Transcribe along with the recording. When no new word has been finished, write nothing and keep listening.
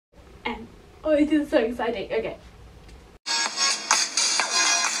Oh, this is so exciting. Okay.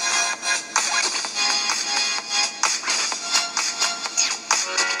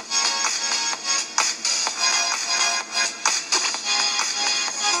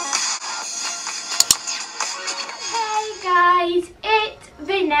 Hey guys, it's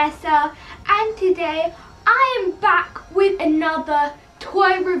Vanessa, and today I am back with another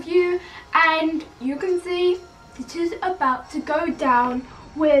toy review, and you can see this is about to go down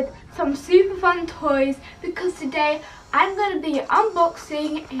with some super fun toys, because today I'm going to be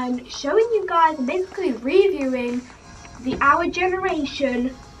unboxing and showing you guys, basically reviewing the Our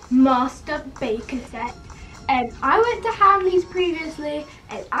Generation Master Baker set. And I went to Hamleys previously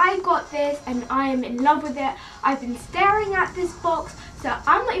and I got this and I am in love with it. I've been staring at this box, so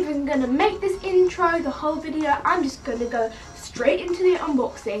I'm not even going to make this intro the whole video. I'm just going to go straight into the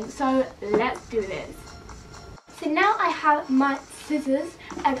unboxing. So let's do this. So now I have my scissors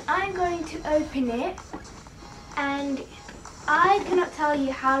and I'm going to open it, and I cannot tell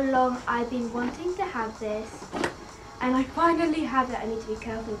you how long I've been wanting to have this, and I finally have it. I need to be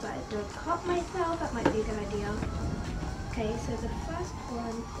careful that I don't cut myself. That might be a good idea. Okay, so the first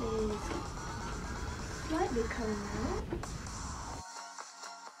one is slightly coming out.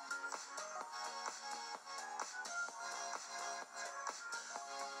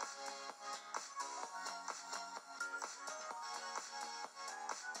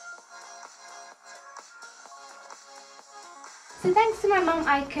 So thanks to my mum,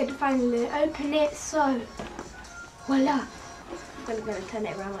 I could finally open it, so voila. I'm going to turn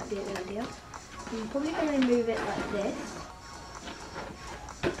it around, might be a good idea. I'm probably going to move it like this.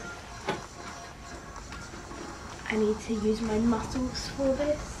 I need to use my muscles for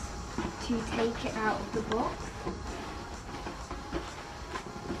this, to take it out of the box.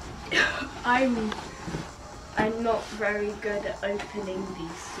 I'm not very good at opening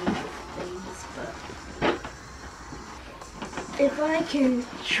these sort of things, but if I can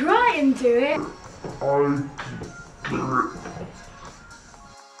try and do it.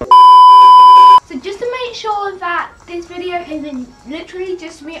 So just to make sure that this video isn't literally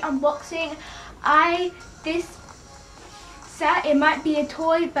just me unboxing, this set, it might be a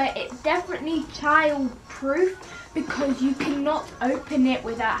toy, but it's definitely child proof, because you cannot open it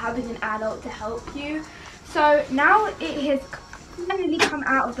without having an adult to help you. So now it has finally come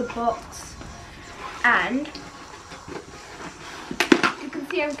out of the box, and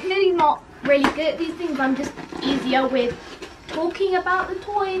see, I'm clearly not really good at these things. I'm just easier with talking about the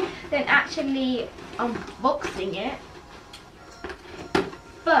toy than actually unboxing it.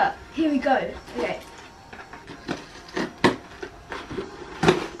 But here we go.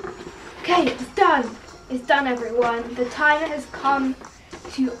 Okay, it's done. It's done, everyone. The time has come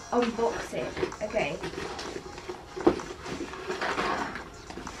to unbox it. Okay.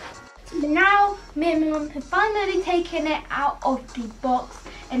 So now me and my mum have finally taken it out of the box,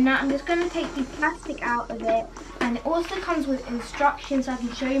 and now I'm just going to take the plastic out of it, and it also comes with instructions, so I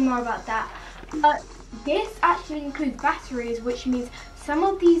can show you more about that. But this actually includes batteries, which means some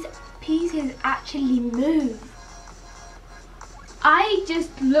of these pieces actually move. I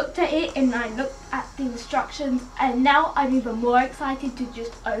just looked at it and I looked at the instructions, and now I'm even more excited to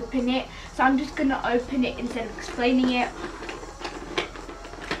just open it. So I'm just going to open it instead of explaining it.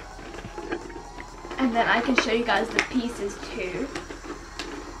 And then I can show you guys the pieces too.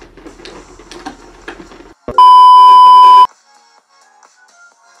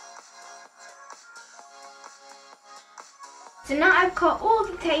 So now I've cut all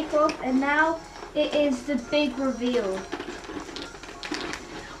the tape off, and now it is the big reveal.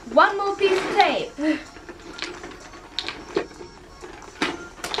 One more piece of tape.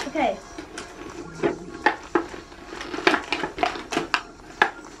 Okay.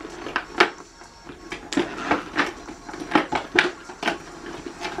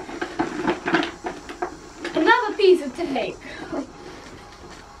 Another piece of tape.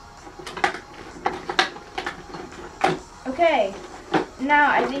 Okay, now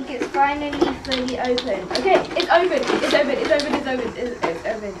I think it's finally fully open. Okay, it's open, it's open, it's open, it's open, it's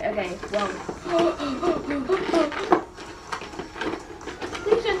open. Okay, wow.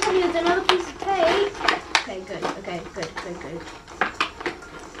 Please don't tell me there's another piece of tape. Okay, good, okay, good.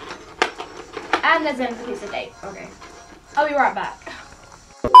 And there's another piece of tape, okay. I'll be right back.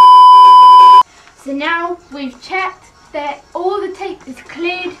 So now we've checked that all the tape is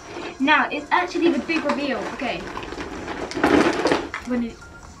cleared. Now it's actually the big reveal, okay.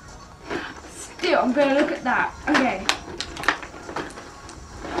 Still, I'm gonna look at that. Okay.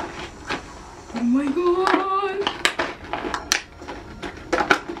 Oh my god.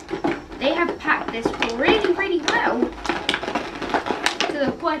 They have packed this really well. So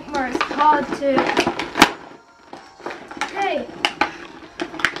the point where it's hard to... Hey!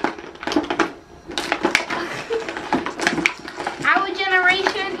 Our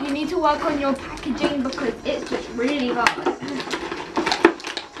generation, you need to work on your packaging because it's just really hard.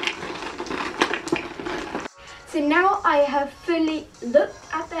 So now I have fully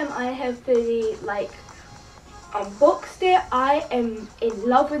looked at them, I have fully like unboxed it. I am in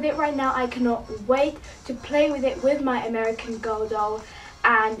love with it right now. I cannot wait to play with it with my American Girl doll.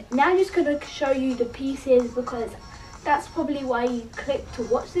 And now I'm just going to show you the pieces because that's probably why you clicked to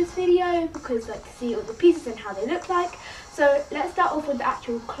watch this video, because like to see all the pieces and how they look like. So let's start off with the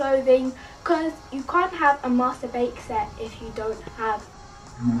actual clothing, because you can't have a master bake set if you don't have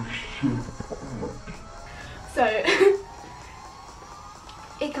so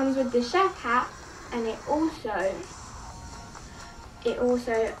it comes with the chef hat, and it also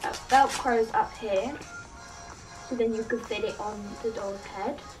velcros up here, so then you can fit it on the doll's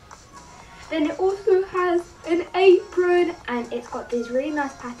head. Then it also has an apron, and it's got these really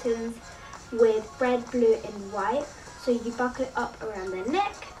nice patterns with red, blue and white, so you buckle it up around their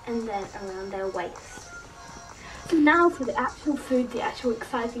neck and then around their waist. So now for the actual food, the actual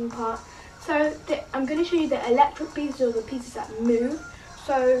exciting part. So I'm going to show you the electric pieces, or the pieces that move.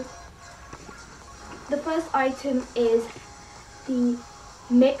 So the first item is the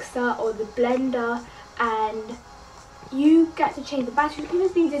mixer or the blender, and you get to change the batteries.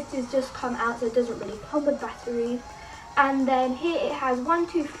 Previously this has just come out, so it doesn't really come with batteries. And then here it has 1,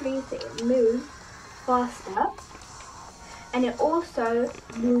 2, 3, so it moves faster, and it also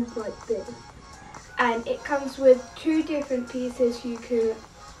moves like this. And it comes with 2 different pieces. You can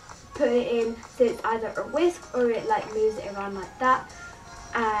put it in, so it's either a whisk or it like moves it around like that.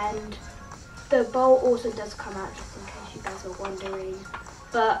 And the bowl also does come out, just in case you guys are wondering.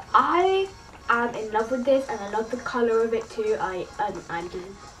 But I am in love with this, and I love the colour of it too. I'm just,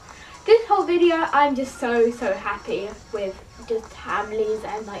 this whole video I'm just so happy with just families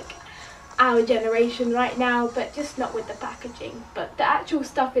and like our generation right now, but just not with the packaging. But the actual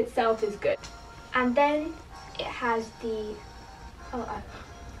stuff itself is good. And then it has the,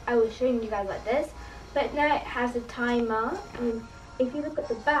 I was showing you guys like this, but now it has a timer, and if you look at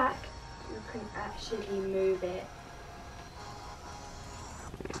the back, you can actually move it.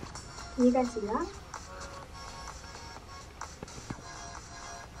 Can you guys see that?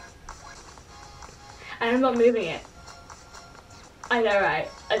 And I'm not moving it. I know, right?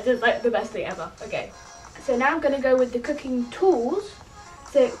 It's just like the best thing ever. Okay. So now I'm going to go with the cooking tools.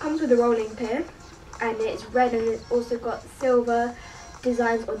 So it comes with a rolling pin, and it's red, and it's also got silver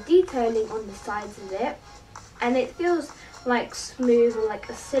designs or detailing on the sides of it. And it feels like smooth or like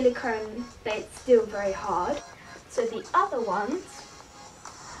a silicone, but it's still very hard. So the other ones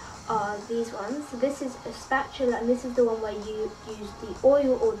are these ones. So this is a spatula, and this is the one where you use the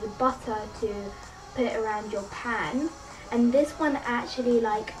oil or the butter to put it around your pan. And this one actually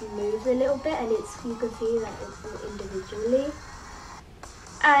like moves a little bit, and you can see that it's all individually.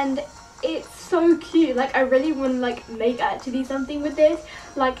 And it's so cute. Like I really want to like make actually something with this.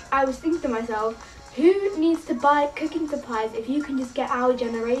 Like I was thinking to myself, who needs to buy cooking supplies if you can just get our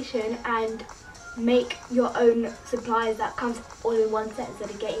generation and make your own supplies that comes all in one set instead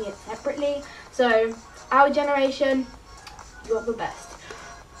of getting it separately. So our generation, you're the best.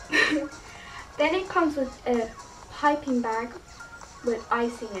 Then it comes with a piping bag with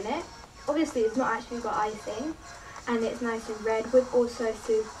icing in it. Obviously it's not actually got icing, and it's nice and red with also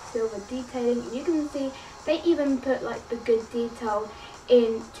silver detailing. And you can see they even put like the good detail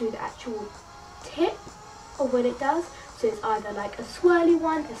into the actual tip of what it does. So it's either like a swirly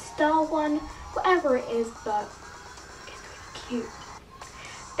one, a star one, whatever it is, but it's really cute.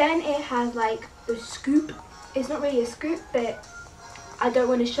 Then it has like the scoop. It's not really a scoop, but I don't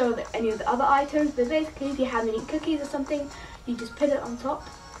want to show any of the other items, but basically if you have any cookies or something, you just put it on top,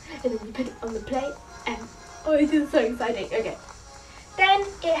 and then you put it on the plate, and oh, it's just so exciting. Okay. Then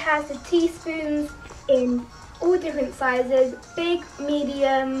it has the teaspoons in all different sizes, big,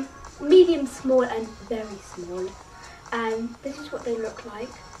 medium, small and very small. And this is what they look like.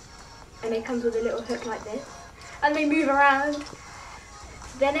 And it comes with a little hook like this, and they move around.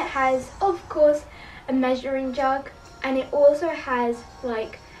 So then it has, of course, a measuring jug, and it also has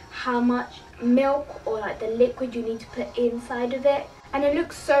like how much milk or like the liquid you need to put inside of it. And it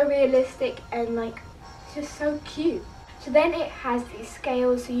looks so realistic and like it's just so cute. So then it has these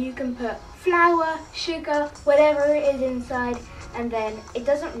scales, so you can put flour, sugar, whatever it is inside, and then it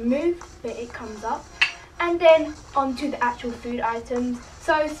doesn't move, but it comes up. And then onto the actual food items.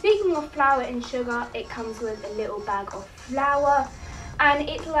 So speaking of flour and sugar, it comes with a little bag of flour, and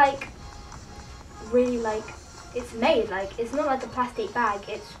it's like really like it's made. Like, it's not like a plastic bag.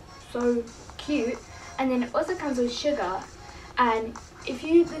 It's so cute. And then it also comes with sugar, and if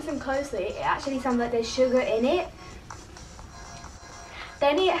you listen closely, it actually sounds like there's sugar in it.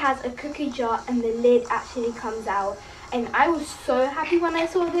 Then it has a cookie jar and the lid actually comes out, and I was so happy when I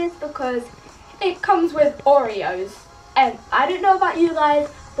saw this because it comes with Oreos, and I don't know about you guys,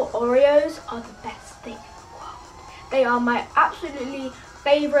 but Oreos are the best thing in the world. They are my absolutely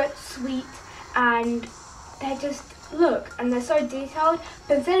favourite sweet, and they're just, look, and they're so detailed,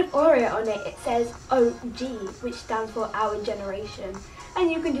 but instead of Oreo on it, it says OG, which stands for our generation,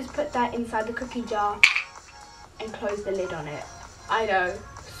 and you can just put that inside the cookie jar and close the lid on it. I know,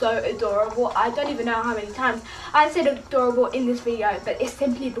 so adorable. I don't even know how many times I said adorable in this video, but it's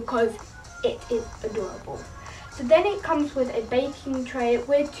simply because it is adorable. So then it comes with a baking tray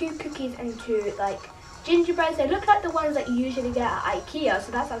with 2 cookies and 2 like gingerbreads. They look like the ones that you usually get at IKEA,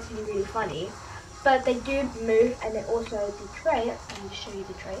 so that's actually really funny. But they do move, and then also the tray, let me show you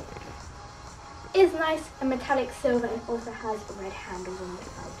the tray, is nice and metallic silver, and also has red handles on the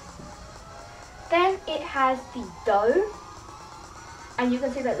side. Then it has the dough, and you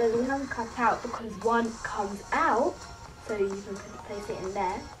can see that there's one cut out because one comes out, so you can place it in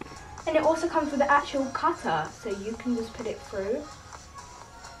there. And it also comes with the actual cutter, so you can just put it through.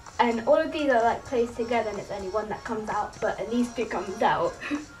 And all of these are like placed together, and it's only one that comes out, but at least it comes out.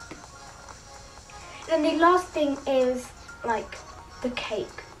 Then the last thing is like the cake,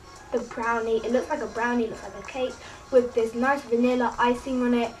 the brownie. It looks like a brownie, looks like a cake with this nice vanilla icing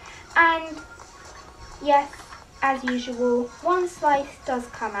on it. And yes, as usual, one slice does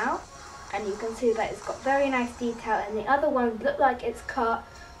come out, and you can see that it's got very nice detail, and the other ones look like it's cut,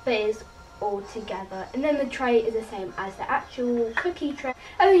 but it's all together. And then the tray is the same as the actual cookie tray,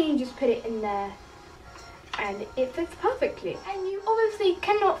 and then you just put it in there and it fits perfectly. And you obviously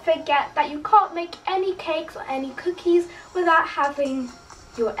cannot forget that you can't make any cakes or any cookies without having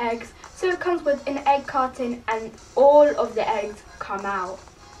your eggs. So it comes with an egg carton, and all of the eggs come out.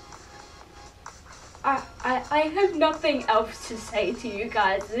 I have nothing else to say to you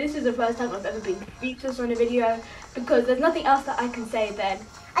guys. This is the first time I've ever been speechless on a video because there's nothing else that I can say then.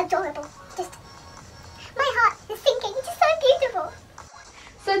 Adorable. Just, my heart is sinking. It's just so beautiful.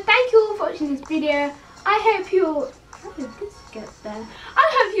 So thank you all for watching this video. I hope you all, how did this get there?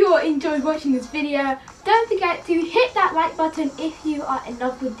 I hope you all enjoyed watching this video. Don't forget to hit that like button if you are in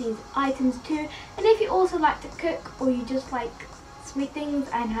love with these items too. And if you also like to cook, or you just like sweet things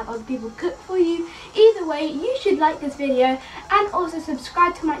and have other people cook for you, either way you should like this video, and also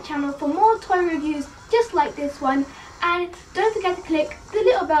subscribe to my channel for more toy reviews just like this one. And don't forget to click the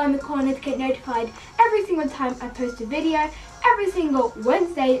little bell in the corner to get notified every single time I post a video, every single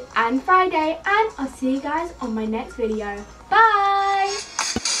Wednesday and Friday. And I'll see you guys on my next video. Bye!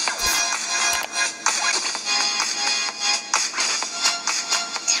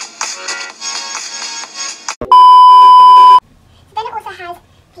 Then it also has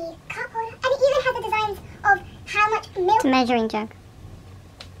the cup holder, and it even has the designs of how much milk. Measuring jug.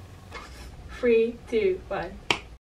 3, 2, 1.